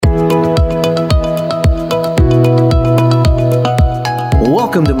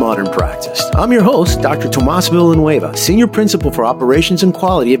Welcome to Modern Practice. I'm your host, Dr. Tomas Villanueva, Senior Principal for Operations and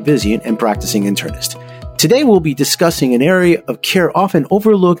Quality at Vizient and practicing internist. Today we'll be discussing an area of care often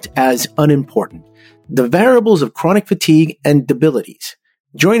overlooked as unimportant, the variables of chronic fatigue and debilities.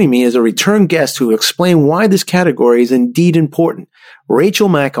 Joining me is a return guest who will explain why this category is indeed important, Rachel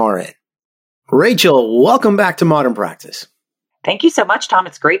Mack, RN. Rachel, welcome back to Modern Practice. Thank you so much, Tom.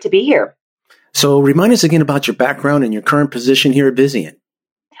 It's great to be here. So remind us again about your background and your current position here at Vizient.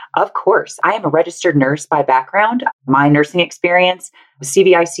 Of course. I am a registered nurse by background. My nursing experience was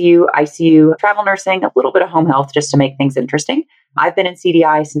CVICU, ICU, travel nursing, a little bit of home health just to make things interesting. I've been in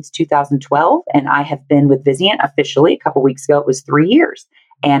CDI since 2012, and I have been with Vizient officially. A couple weeks ago, it was 3 years.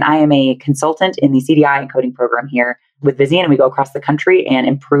 And I am a consultant in the CDI encoding program here with Vizient, and we go across the country and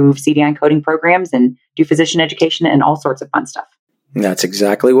improve CDI encoding programs and do physician education and all sorts of fun stuff. That's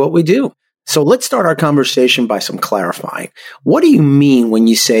exactly what we do. So let's start our conversation by some clarifying. What do you mean when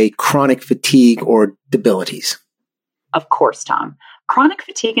you say chronic fatigue or debilities? Of course, Tom. Chronic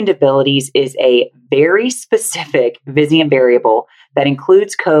fatigue and debilities is a very specific Vizient variable that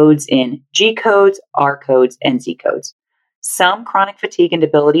includes codes in G codes, R codes, and Z codes. Some chronic fatigue and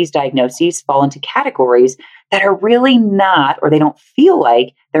debilities diagnoses fall into categories that are really not, or they don't feel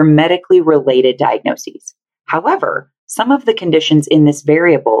like they're medically related diagnoses. However, some of the conditions in this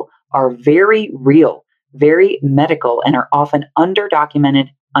variable are very real, very medical, and are often underdocumented,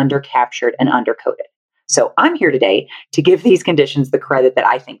 undercaptured, and undercoded. So I'm here today to give these conditions the credit that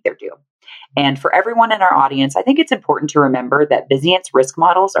I think they're due. And for everyone in our audience, I think it's important to remember that Vizient's risk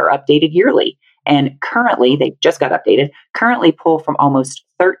models are updated yearly. And currently, they just got updated, currently pull from almost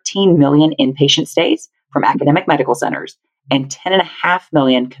 13 million inpatient stays from academic medical centers and 10.5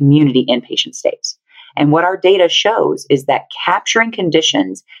 million community inpatient stays. And what our data shows is that capturing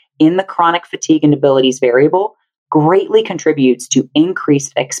conditions in the chronic fatigue and debilities variable greatly contributes to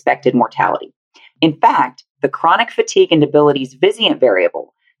increased expected mortality. In fact, the chronic fatigue and debilities Vizient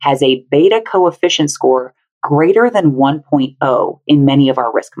variable has a beta coefficient score greater than 1.0 in many of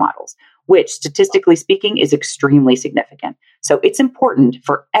our risk models, which statistically speaking is extremely significant. So it's important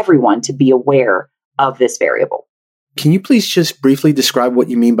for everyone to be aware of this variable. Can you please just briefly describe what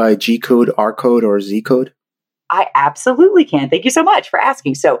you mean by G code, R code, or Z code? I absolutely can. Thank you so much for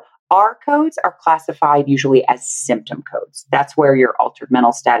asking. So R codes are classified usually as symptom codes. That's where your altered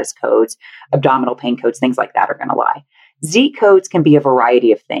mental status codes, abdominal pain codes, things like that are going to lie. Z codes can be a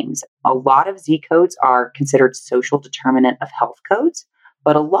variety of things. A lot of Z codes are considered social determinant of health codes,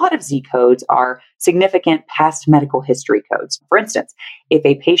 but a lot of Z codes are significant past medical history codes. For instance, if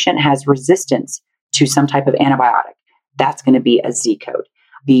a patient has resistance to some type of antibiotic, that's going to be a Z code.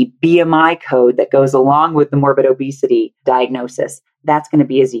 The BMI code that goes along with the morbid obesity diagnosis, that's going to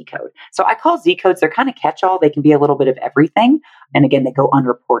be a Z code. So I call Z codes, they're kind of catch-all. They can be a little bit of everything. And again, they go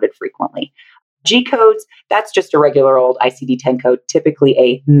unreported frequently. G codes, that's just a regular old ICD-10 code, typically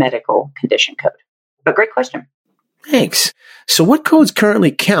a medical condition code. But great question. Thanks. So what codes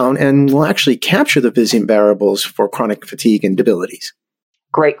currently count and will actually capture the Vizient variables for chronic fatigue and debilities?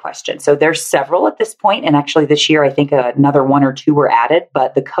 Great question. So there's several at this point, and actually this year I think another one or two were added,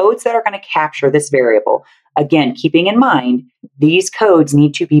 but the codes that are going to capture this variable, again, keeping in mind, these codes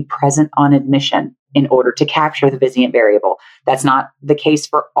need to be present on admission in order to capture the Vizient variable. That's not the case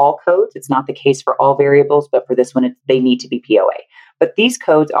for all codes. It's not the case for all variables, but for this one, they need to be POA. But these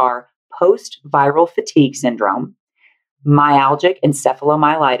codes are post-viral fatigue syndrome, myalgic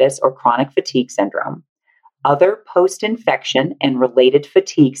encephalomyelitis or chronic fatigue syndrome, other post-infection and related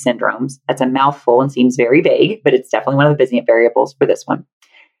fatigue syndromes. That's a mouthful and seems very vague, but it's definitely one of the Vizient variables for this one.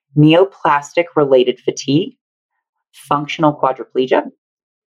 Neoplastic-related fatigue, functional quadriplegia,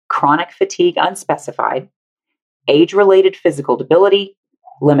 chronic fatigue unspecified, age-related physical debility,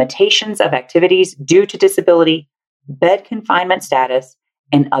 limitations of activities due to disability, bed confinement status,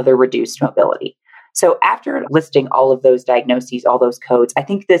 and other reduced mobility. So after listing all of those diagnoses, all those codes, I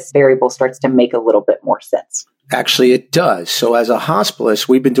think this variable starts to make a little bit more sense. Actually, it does. So as a hospitalist,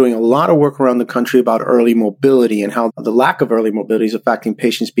 we've been doing a lot of work around the country about early mobility and how the lack of early mobility is affecting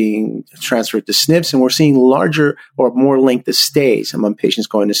patients being transferred to SNFs. And we're seeing larger or more length of stays among patients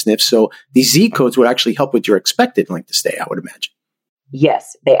going to SNFs. So these Z codes would actually help with your expected length of stay, I would imagine.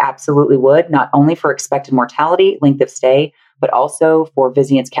 Yes, they absolutely would, not only for expected mortality, length of stay, but also for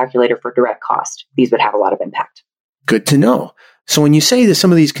Vizient's calculator for direct cost. These would have a lot of impact. Good to know. So when you say that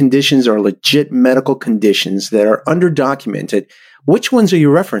some of these conditions are legit medical conditions that are underdocumented, which ones are you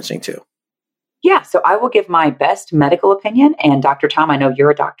referencing to? Yeah, so I will give my best medical opinion. And Dr. Tom, I know you're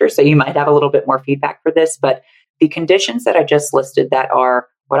a doctor, so you might have a little bit more feedback for this, but the conditions that I just listed that are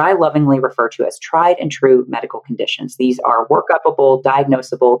what I lovingly refer to as tried and true medical conditions. These are workupable,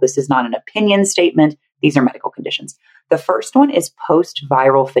 diagnosable. This is not an opinion statement. These are medical conditions. The first one is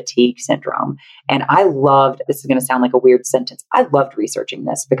post-viral fatigue syndrome. And this is going to sound like a weird sentence. I loved researching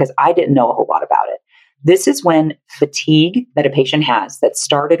this because I didn't know a whole lot about it. This is when fatigue that a patient has that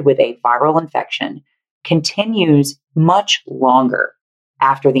started with a viral infection continues much longer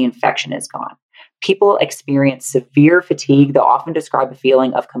after the infection is gone. People experience severe fatigue. They'll often describe a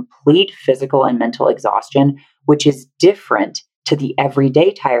feeling of complete physical and mental exhaustion, which is different to the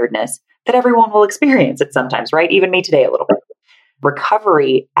everyday tiredness that everyone will experience at sometimes, right? Even me today a little bit.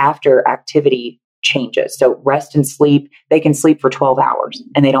 Recovery after activity changes. So rest and sleep, they can sleep for 12 hours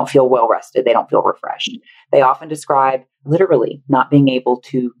and they don't feel well rested. They don't feel refreshed. They often describe literally not being able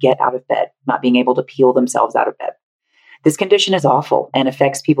to get out of bed, not being able to peel themselves out of bed. This condition is awful and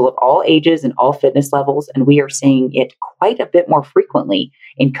affects people of all ages and all fitness levels, and we are seeing it quite a bit more frequently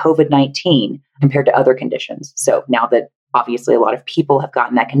in COVID-19 compared to other conditions. So now that obviously a lot of people have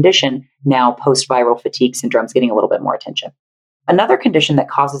gotten that condition, now post-viral fatigue syndrome is getting a little bit more attention. Another condition that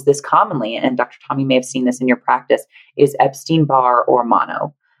causes this commonly, and Dr. Tom, you may have seen this in your practice, is Epstein-Barr or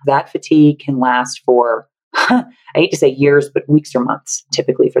mono. That fatigue can last for, I hate to say years, but weeks or months,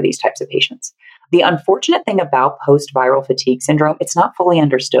 typically for these types of patients. The unfortunate thing about post-viral fatigue syndrome, it's not fully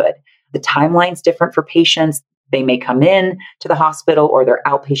understood. The timeline's different for patients. They may come in to the hospital or their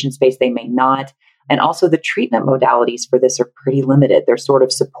outpatient space, they may not. And also the treatment modalities for this are pretty limited. They're sort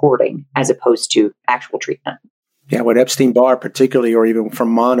of supporting as opposed to actual treatment. Yeah, with Epstein-Barr particularly, or even from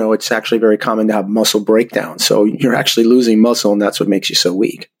mono, it's actually very common to have muscle breakdown. So you're actually losing muscle, and that's what makes you so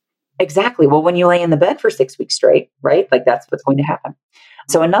weak. Exactly. Well, when you lay in the bed for 6 weeks straight, right? Like that's what's going to happen.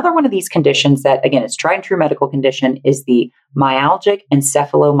 So another one of these conditions that, again, is tried and true medical condition is the myalgic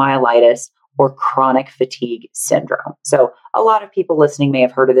encephalomyelitis or chronic fatigue syndrome. So a lot of people listening may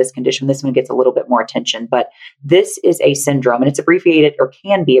have heard of this condition. This one gets a little bit more attention, but this is a syndrome and it's abbreviated or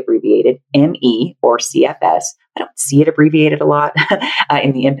can be abbreviated ME or CFS. I don't see it abbreviated a lot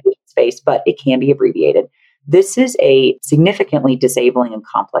in the inpatient space, but it can be abbreviated. This is a significantly disabling and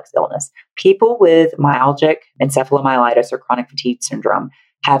complex illness. People with myalgic encephalomyelitis or chronic fatigue syndrome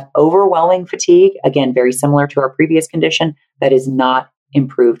have overwhelming fatigue, again, very similar to our previous condition, that is not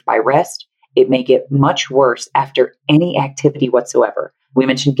improved by rest. It may get much worse after any activity whatsoever. We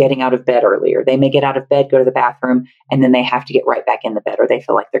mentioned getting out of bed earlier. They may get out of bed, go to the bathroom, and then they have to get right back in the bed or they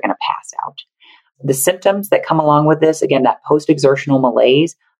feel like they're going to pass out. The symptoms that come along with this, again, that post-exertional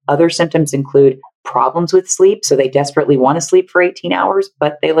malaise, other symptoms include problems with sleep. So they desperately want to sleep for 18 hours,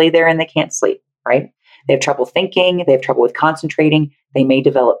 but they lay there and they can't sleep, right? They have trouble thinking. They have trouble with concentrating. They may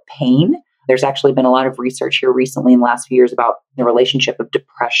develop pain. There's actually been a lot of research here recently in the last few years about the relationship of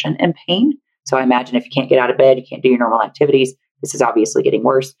depression and pain. So I imagine if you can't get out of bed, you can't do your normal activities, this is obviously getting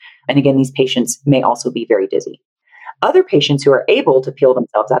worse. And again, these patients may also be very dizzy. Other patients who are able to peel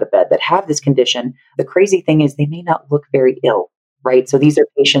themselves out of bed that have this condition, the crazy thing is they may not look very ill, right? So these are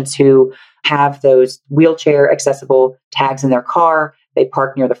patients who have those wheelchair accessible tags in their car. They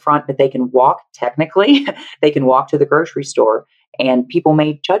park near the front, but they can walk technically. They can walk to the grocery store and people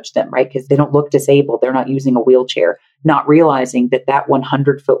may judge them, right? Because they don't look disabled. They're not using a wheelchair, not realizing that that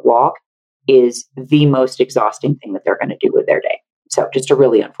 100-foot walk is the most exhausting thing that they're going to do with their day. So just a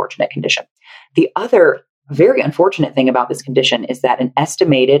really unfortunate condition. The other very unfortunate thing about this condition is that an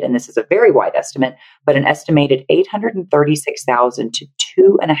estimated, and this is a very wide estimate, but an estimated 836,000 to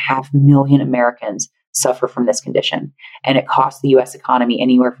 2.5 million Americans suffer from this condition. And it costs the U.S. economy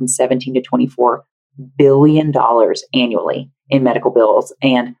anywhere from $17 to $24 billion annually in medical bills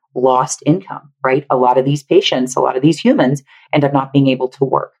and lost income, right? A lot of these patients, a lot of these humans end up not being able to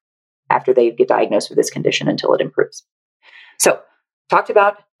work after they get diagnosed with this condition until it improves. So talked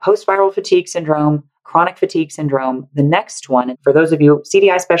about post-viral fatigue syndrome, chronic fatigue syndrome. The next one, for those of you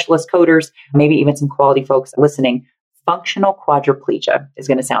CDI specialist coders, maybe even some quality folks listening, functional quadriplegia is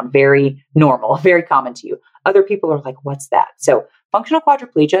going to sound very normal, very common to you. Other people are like, what's that? So functional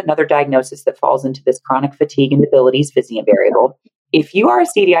quadriplegia, another diagnosis that falls into this chronic fatigue and debilities, Visian variable. If you are a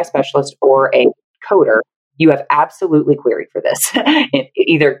CDI specialist or a coder, you have absolutely queried for this,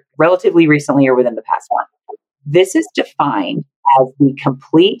 either relatively recently or within the past month. This is defined as the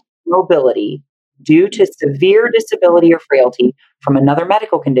complete mobility due to severe disability or frailty from another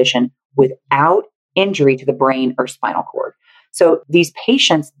medical condition without injury to the brain or spinal cord. So these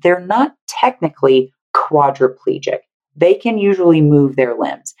patients, they're not technically quadriplegic. They can usually move their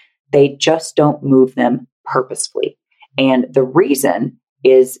limbs. They just don't move them purposefully. And the reason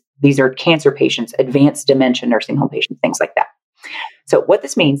is these are cancer patients, advanced dementia nursing home patients, things like that. So what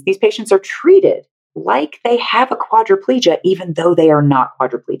this means, these patients are treated like they have a quadriplegia, even though they are not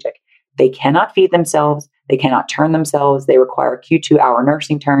quadriplegic. They cannot feed themselves. They cannot turn themselves. They require Q2-hour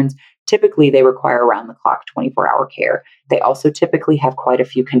nursing turns. Typically, they require around-the-clock 24-hour care. They also typically have quite a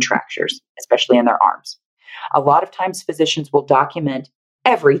few contractures, especially in their arms. A lot of times, physicians will document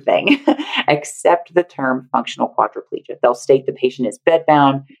everything except the term functional quadriplegia. They'll state the patient is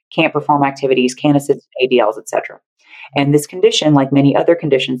bedbound, can't perform activities, can't assist in ADLs, etc. And this condition, like many other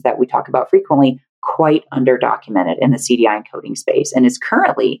conditions that we talk about frequently, quite underdocumented in the CDI and coding space, and is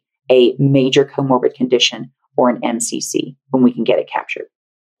currently a major comorbid condition or an MCC when we can get it captured.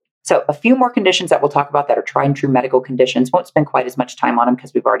 So a few more conditions that we'll talk about that are tried and true medical conditions. Won't spend quite as much time on them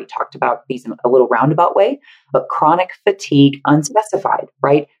because we've already talked about these in a little roundabout way, but chronic fatigue unspecified,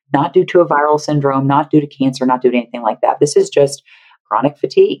 right? Not due to a viral syndrome, not due to cancer, not due to anything like that. This is just chronic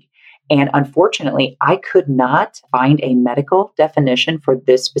fatigue. And unfortunately, I could not find a medical definition for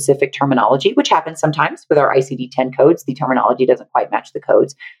this specific terminology, which happens sometimes with our ICD-10 codes. The terminology doesn't quite match the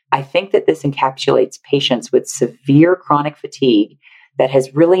codes. I think that this encapsulates patients with severe chronic fatigue that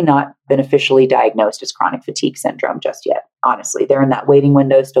has really not been officially diagnosed as chronic fatigue syndrome just yet. Honestly, they're in that waiting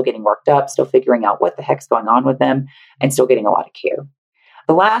window, still getting worked up, still figuring out what the heck's going on with them, and still getting a lot of care.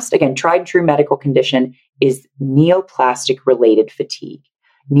 The last, again, tried and true medical condition is neoplastic-related fatigue.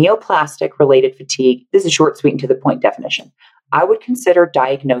 Neoplastic-related fatigue, this is short, sweet, and to the point definition. I would consider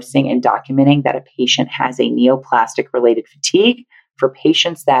diagnosing and documenting that a patient has a neoplastic-related fatigue for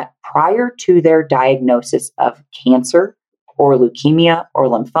patients that prior to their diagnosis of cancer or leukemia or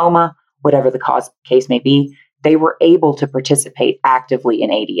lymphoma, whatever the case may be, they were able to participate actively in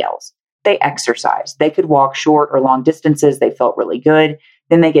ADLs. They exercised. They could walk short or long distances. They felt really good.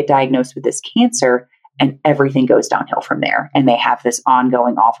 Then they get diagnosed with this cancer and everything goes downhill from there. And they have this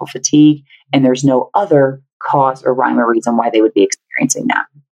ongoing awful fatigue and there's no other cause or rhyme or reason why they would be experiencing that.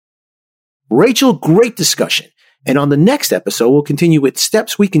 Rachel, great discussion. And on the next episode, we'll continue with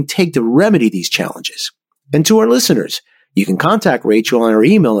steps we can take to remedy these challenges. And to our listeners, you can contact Rachel on her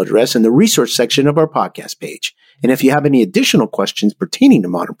email address in the resource section of our podcast page. And if you have any additional questions pertaining to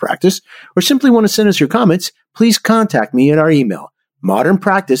modern practice or simply want to send us your comments, please contact me at our email,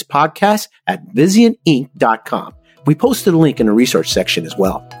 modernpracticepodcast@vizientinc.com. We posted a link in the resource section as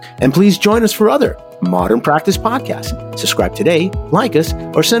well. And please join us for other Modern Practice podcasts. Subscribe today, like us,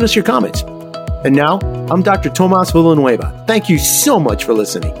 or send us your comments. And now, I'm Dr. Tomas Villanueva. Thank you so much for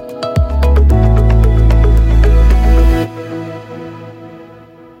listening.